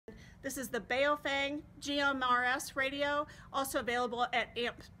This is the Baofeng GMRS radio, also available at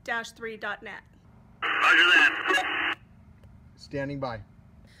amp-3.net. Roger that. Standing by.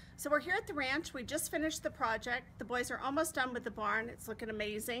 So we're here at the ranch. We just finished the project. The boys are almost done with the barn. It's looking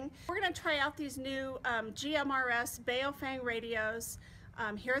amazing. We're going to try out these new GMRS Baofeng radios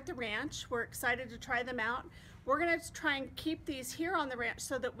here at the ranch. We're excited to try them out. We're going to try and keep these here on the ranch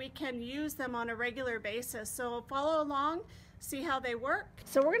so that we can use them on a regular basis. So follow along, see how they work.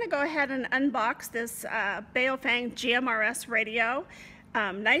 So we're going to go ahead and unbox this Baofeng GMRS radio.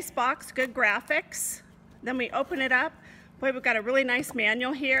 Nice box, good graphics. Then we open it up. Boy, we've got a really nice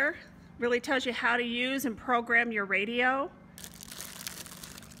manual here. Really tells you how to use and program your radio.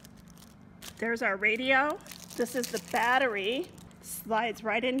 There's our radio. This is the battery. Slides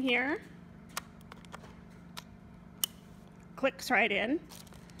right in here. Clicks right in.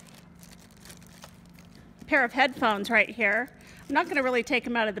 A pair of headphones right here. I'm not going to really take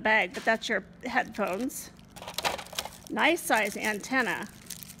them out of the bag, but that's your headphones. Nice size antenna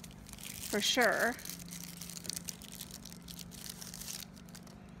for sure.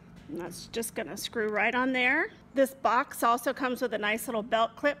 And that's just going to screw right on there. This box also comes with a nice little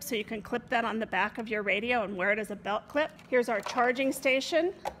belt clip, so you can clip that on the back of your radio and wear it as a belt clip. Here's our charging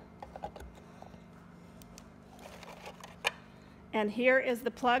station. And here is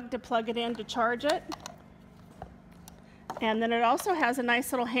the plug to plug it in to charge it. And then it also has a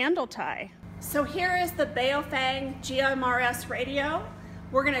nice little handle tie. So here is the Baofeng GMRS radio.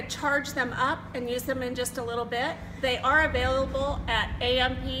 We're going to charge them up and use them in just a little bit. They are available at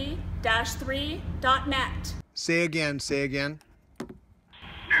amp-3.net. Say again, say again.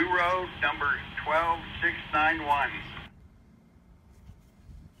 New road number 12691.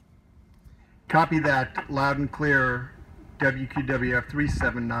 Copy that loud and clear, WQWF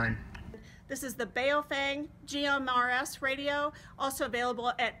 379. This is the Baofeng GMRS radio, also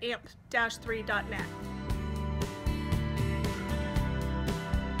available at amp-3.net.